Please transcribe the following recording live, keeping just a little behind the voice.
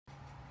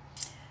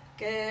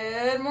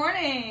Good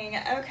morning.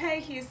 Okay,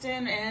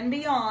 Houston and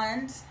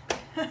beyond.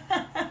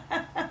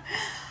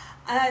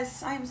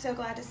 I'm so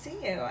glad to see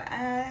you.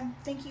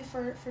 Thank you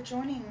for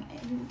joining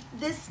in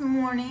this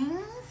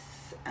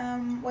morning's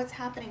What's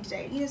Happening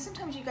Today. You know,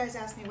 sometimes you guys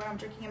ask me what I'm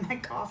drinking in my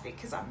coffee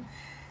because I'm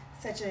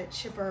such a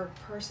chipper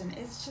person.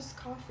 It's just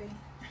coffee.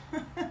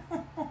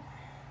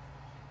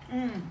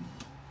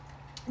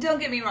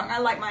 Don't get me wrong. I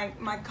like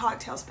my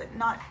cocktails, but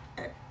not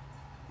at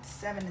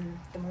 7 in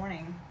the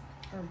morning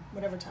or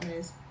whatever time it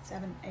is,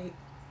 7, 8.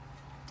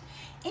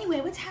 Anyway,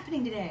 what's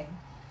happening today?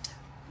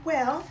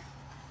 Well,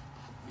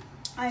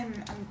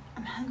 I'm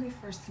hungry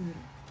for some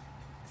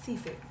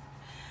seafood.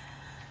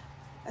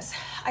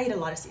 I eat a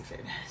lot of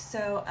seafood.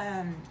 So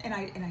and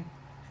I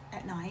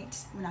at night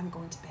when I'm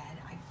going to bed,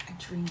 I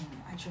dream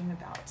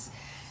about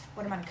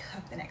what I'm gonna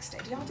cook the next day.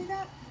 Do y'all do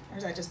that? Or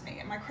is that just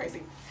me? Am I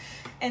crazy?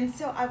 And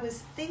so I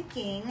was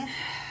thinking,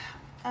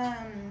 I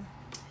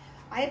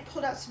had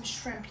pulled out some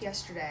shrimp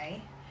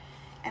yesterday,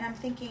 and I'm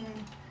thinking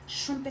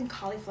shrimp and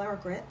cauliflower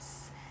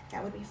grits.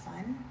 That would be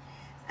fun.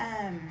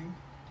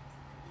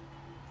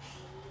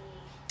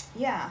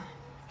 Yeah.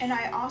 And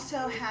I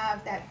also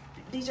have that,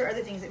 these are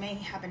other things that may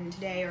happen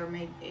today or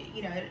may,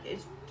 you know,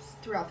 it's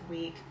throughout the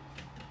week.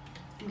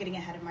 I'm getting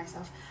ahead of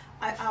myself.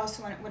 I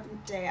also want, one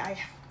day I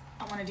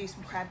want to do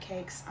some crab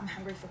cakes. I'm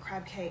hungry for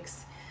crab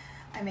cakes.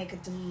 I make a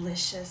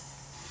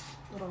delicious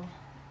little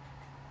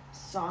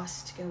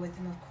sauce to go with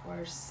them, of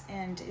course.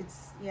 And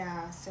it's,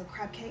 yeah, so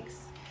crab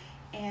cakes.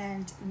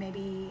 And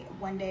maybe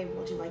one day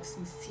we'll do like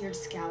some seared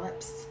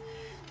scallops.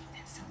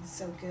 That sounds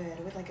so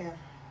good with like a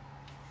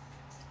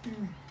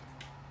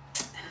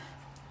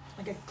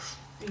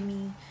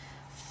creamy,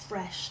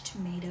 fresh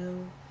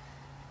tomato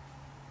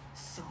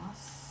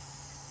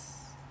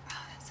sauce.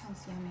 Oh, that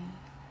sounds yummy.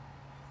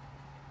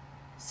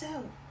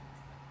 So,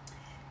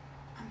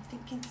 I'm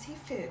thinking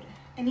seafood.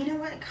 And you know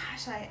what?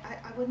 Gosh,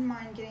 I wouldn't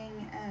mind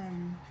getting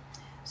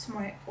some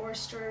more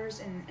oysters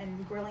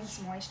and grilling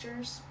some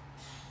oysters.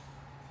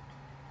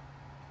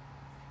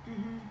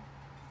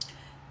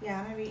 Yeah,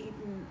 I'm gonna be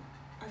eating.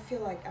 I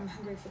feel like I'm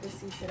hungry for the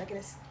seafood. I've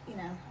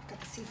got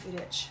the seafood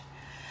itch.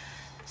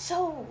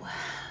 So,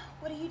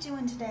 what are you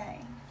doing today?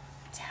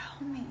 Tell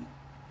me.